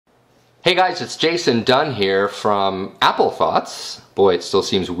Hey guys, it's Jason Dunn here from Apple Thoughts. Boy, it still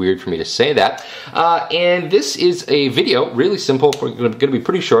seems weird for me to say that. And this is a video, really simple, going to be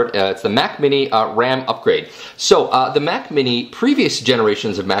pretty short. It's the Mac Mini RAM upgrade. So the Mac Mini, previous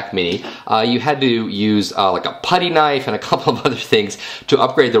generations of Mac Mini, you had to use like a putty knife and a couple of other things to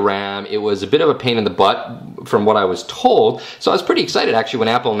upgrade the RAM. It was a bit of a pain in the butt from what I was told. So I was pretty excited actually when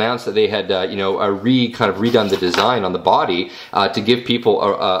Apple announced that they had kind of redone the design on the body to give people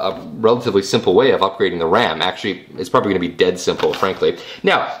a relatively simple way of upgrading the RAM. Actually, it's probably going to be dead simple, frankly.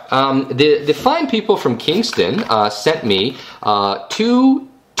 Now, the fine people from Kingston sent me two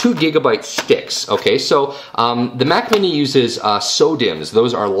 2 GB sticks. Okay, so the Mac Mini uses SODIMMs.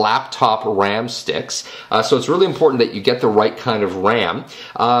 Those are laptop RAM sticks. So it's really important that you get the right kind of RAM.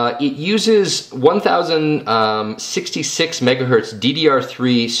 It uses 1066 megahertz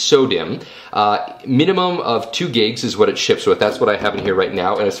DDR3 SODIMM. Minimum of 2 gigs is what it ships with. That's what I have in here right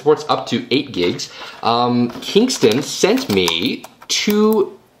now, and it supports up to 8 gigs. Kingston sent me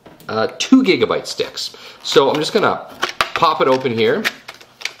two 2 GB sticks. So I'm just gonna pop it open here.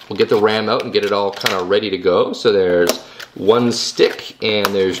 We'll get the RAM out and get it all kind of ready to go. So there's one stick and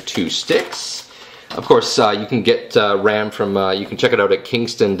there's 2 sticks. Of course, you can get RAM from, you can check it out at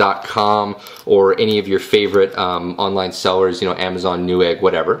kingston.com or any of your favorite online sellers, Amazon, Newegg,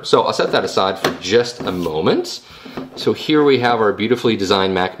 whatever. So I'll set that aside for just a moment. So here we have our beautifully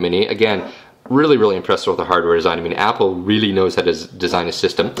designed Mac Mini. Again, really impressed with the hardware design. I mean, Apple really knows how to design a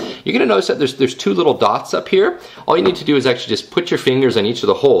system. You're gonna notice that there's 2 little dots up here. All you need to do is actually just put your fingers on each of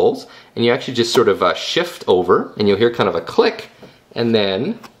the holes, and you actually just sort of shift over, and you'll hear kind of a click, and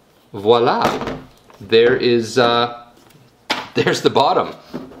then voila, there's the bottom.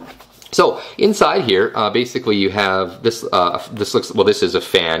 So inside here, basically you have this. This is a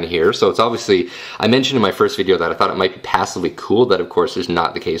fan here. So it's obviously, I mentioned in my first video that I thought it might be passively cooled. That of course is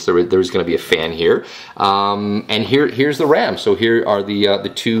not the case. There is going to be a fan here, and here's the RAM. So here are the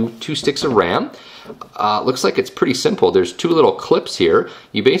two sticks of RAM. Looks like it's pretty simple. There's 2 little clips here.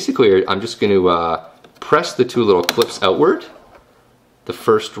 You basically, I'm just going to press the 2 little clips outward. The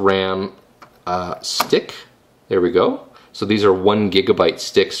first RAM stick. There we go. So these are 1 GB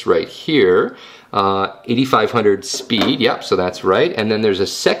sticks right here, 8500 speed, yep, so that's right. And then there's a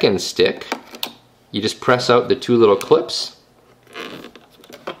second stick. You just press out the 2 little clips.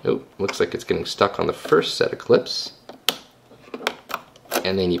 Oh, looks like it's getting stuck on the first set of clips.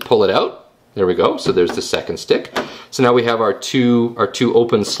 And then you pull it out. There we go, so there's the second stick. So now we have our two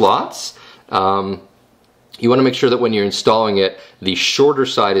open slots. You want to make sure that when you're installing it, the shorter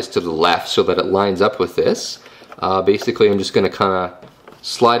side is to the left so that it lines up with this. Basically, I'm just going to kind of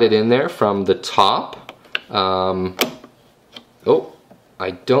slide it in there from the top. Oh,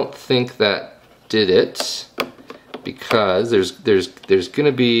 I don't think that did it, because there's going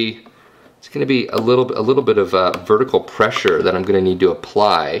to be a little bit of vertical pressure that I'm going to need to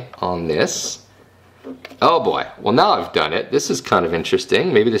apply on this. Oh boy! Well, now I've done it. This is kind of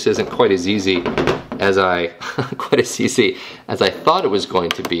interesting. Maybe this isn't quite as easy as I thought it was going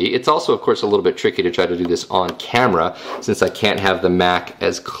to be. It's also, of course, a little bit tricky to try to do this on camera since I can't have the Mac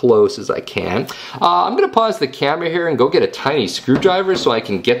as close as I can. I'm going to pause the camera here and go get a tiny screwdriver so I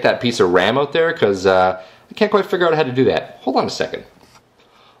can get that piece of RAM out there, because I can't quite figure out how to do that. Hold on a second.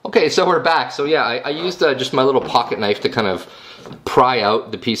 Okay, so we're back. So yeah, I used just my little pocket knife to kind of pry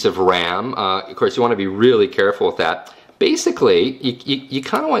out the piece of RAM. Of course, you want to be really careful with that. Basically, you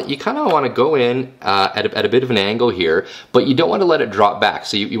kind of want to go in at a bit of an angle here, but you don't want to let it drop back.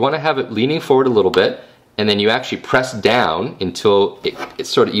 So you want to have it leaning forward a little bit, and then you actually press down until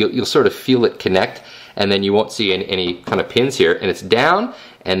you'll sort of feel it connect, and then you won't see any kind of pins here. And it's down,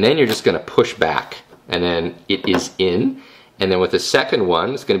 and then you're just going to push back, and then it is in. And then with the second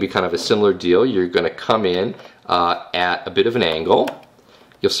one, it's going to be kind of a similar deal. You're going to come in at a bit of an angle.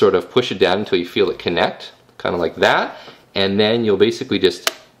 You'll sort of push it down until you feel it connect, kind of like that. And then you'll basically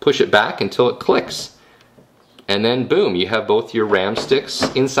just push it back until it clicks. And then boom, you have both your RAM sticks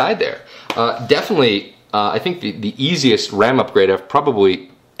inside there. Definitely, I think the easiest RAM upgrade I've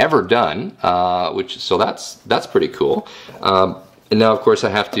probably ever done, so that's pretty cool. And now, of course, I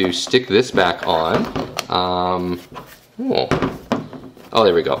have to stick this back on. Oh,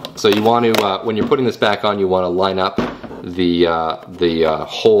 there we go. So you want to, when you're putting this back on, you want to line up the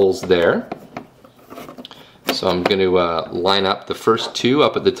holes there. So I'm going to line up the first 2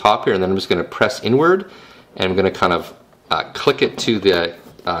 up at the top here, and then I'm just going to press inward, and I'm going to kind of click it to the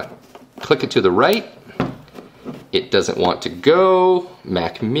right. It doesn't want to go.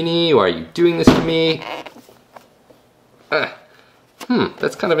 Mac Mini, why are you doing this to me?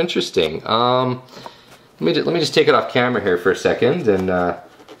 That's kind of interesting. Let me just take it off camera here for a second, and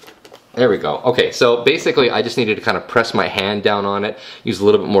There we go. Okay, so basically I just needed to kind of press my hand down on it, use a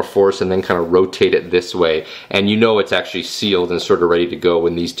little bit more force, and then kind of rotate it this way. And you know it's actually sealed and sort of ready to go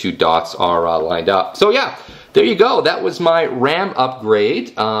when these two dots are lined up. So yeah, there you go. That was my RAM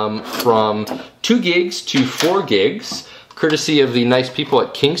upgrade from 2 gigs to 4 gigs, courtesy of the nice people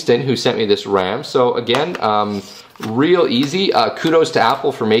at Kingston who sent me this RAM. So again, real easy. Kudos to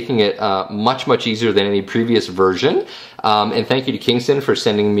Apple for making it much easier than any previous version. And thank you to Kingston for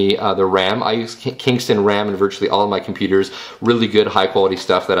sending me the RAM. I use Kingston RAM in virtually all of my computers. Really good, high quality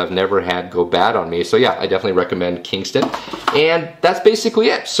stuff that I've never had go bad on me. So yeah, I definitely recommend Kingston. And that's basically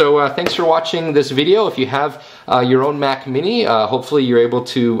it. So thanks for watching this video. If you have your own Mac Mini, hopefully you're able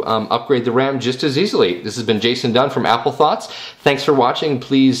to upgrade the RAM just as easily. This has been Jason Dunn from Apple Thoughts. Thanks for watching.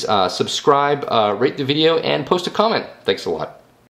 Please subscribe, rate the video, and post a comment. Thanks a lot.